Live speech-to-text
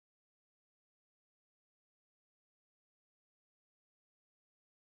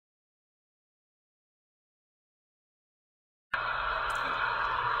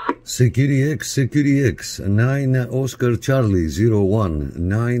Security X, 9 Oscar Charlie 01,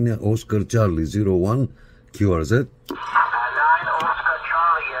 9 Oscar Charlie 01, QRZ. 9 Oscar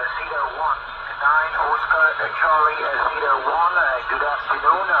Charlie 01, 9 Oscar Charlie 01, good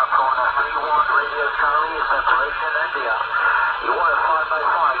afternoon, from 31 Radio Charlie, separation India. You want a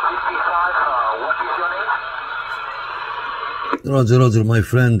 5x5, 55, what is your name? Roger, my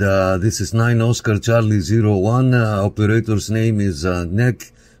friend, this is 9 Oscar Charlie 01, operator's name is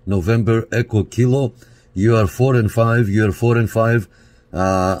NEC November Echo Kilo. You are 4 and 5,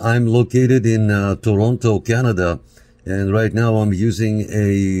 I'm located in Toronto, Canada, and right now I'm using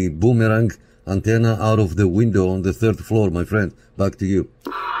a boomerang antenna out of the window on the 3rd floor, my friend. Back to you.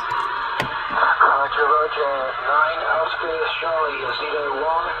 Roger, 9 Oscar Charlie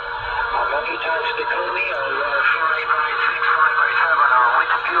 01. How many times to call me? 5x6, 5x7,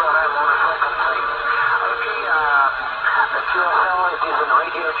 with QRM on the frequency. Okay, the QSL is in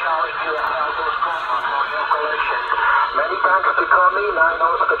Radio Charlie, QSL.com on your collection. Many times to call me, 9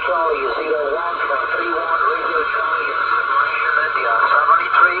 Oscar Charlie 01 from 31 Radio Charlie, separation India,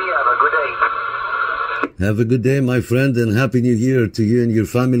 73, have a good day. Have a good day, my friend, and Happy New Year to you and your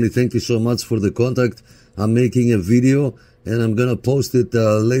family. Thank you so much for the contact. I'm making a video, and I'm going to post it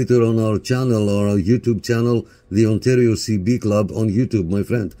later on our channel, or our YouTube channel, the Ontario CB Club on YouTube, my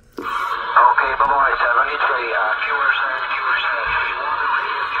friend. Okay, bye-bye, 73,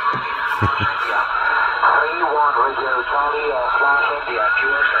 QRZ.